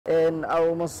and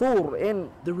Mansur in.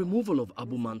 The removal of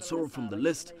Abumansur from the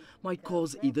list might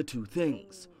cause either two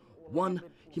things. One,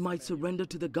 he might surrender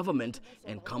to the government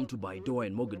and come to Baidoa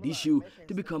and Mogadishu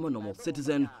to become a normal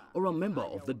citizen or a member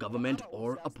of the government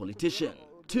or a politician.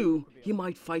 Two, he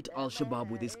might fight Al-Shabaab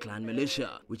with his clan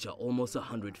militia, which are almost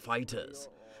 100 fighters.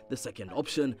 The second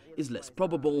option is less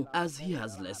probable as he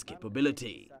has less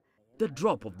capability. The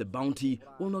drop of the bounty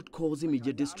will not cause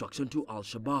immediate destruction to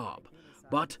Al-Shabaab,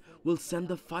 but will send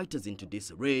the fighters into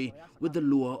disarray with the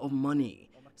lure of money,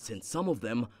 since some of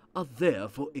them are there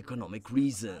for economic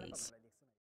reasons.